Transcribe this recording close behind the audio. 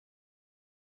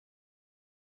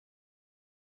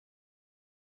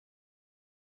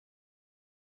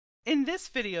In this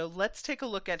video, let's take a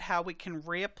look at how we can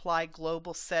reapply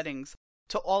global settings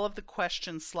to all of the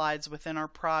question slides within our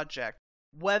project,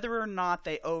 whether or not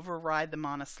they override them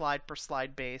on a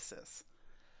slide-per-slide basis.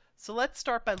 So let's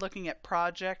start by looking at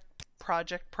Project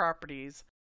Properties,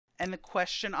 and the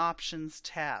Question Options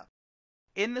tab.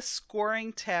 In the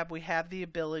Scoring tab, we have the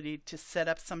ability to set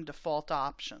up some default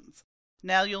options.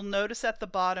 Now you'll notice at the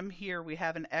bottom here we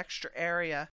have an extra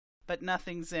area, but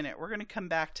nothing's in it. We're going to come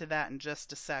back to that in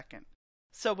just a second.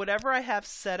 So whatever I have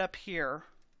set up here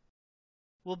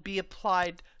will be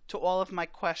applied to all of my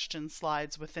question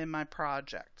slides within my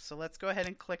project. So let's go ahead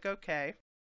and click OK.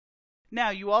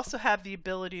 Now you also have the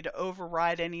ability to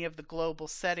override any of the global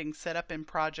settings set up in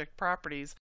Project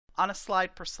Properties on a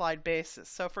slide-per-slide basis.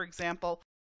 So for example,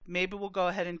 maybe we'll go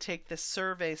ahead and take this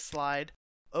survey slide,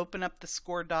 open up the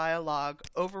score dialog,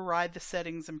 override the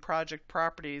settings in Project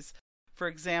Properties. For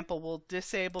example, we'll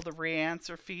disable the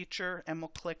re-answer feature and we'll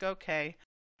click OK.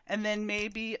 And then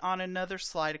maybe on another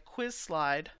slide, a quiz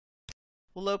slide,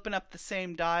 we'll open up the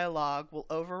same dialog, we'll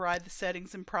override the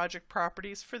settings in Project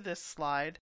Properties for this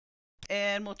slide,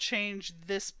 and we'll change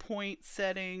this point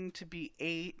setting to be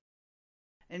 8,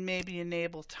 and maybe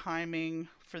enable timing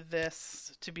for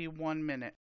this to be 1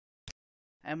 minute.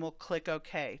 And we'll click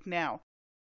OK. Now,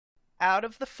 out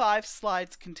of the 5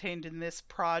 slides contained in this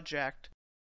project,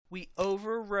 we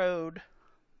overrode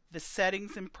the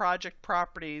settings in Project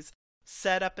Properties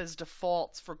set up as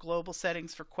defaults for global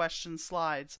settings for question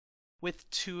slides with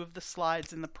 2 of the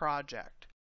slides in the project.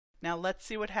 Now let's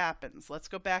see what happens. Let's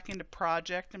go back into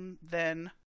Project and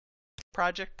then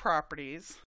Project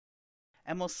Properties,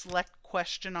 and we'll select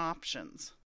Question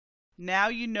Options. Now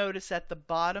you notice at the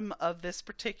bottom of this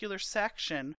particular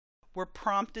section, we're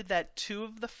prompted that 2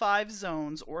 of the 5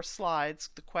 zones or slides,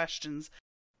 the questions,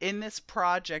 in this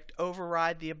project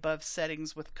override the above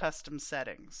settings with custom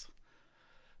settings.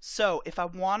 So if I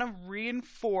want to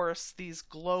reinforce these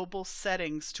global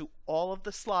settings to all of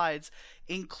the slides,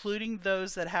 including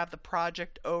those that have the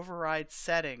project override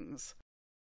settings,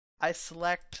 I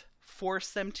select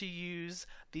Force them to use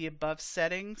the above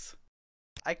settings.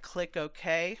 I click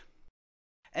OK,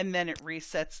 and then it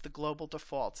resets the global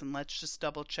defaults. And let's just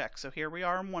double check. So here we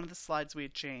are on one of the slides we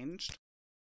had changed.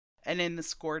 And in the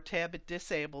Score tab, it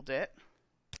disabled it.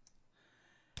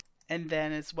 And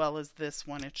then as well as this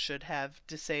one, it should have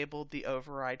disabled the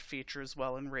override feature as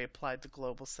well and reapplied the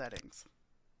global settings.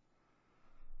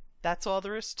 That's all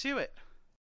there is to it.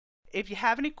 If you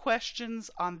have any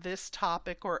questions on this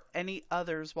topic or any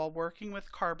others while working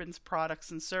with Carbon's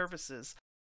products and services,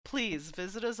 please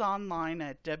visit us online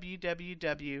at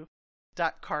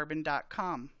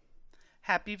www.carbon.com.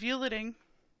 Happy viewleting!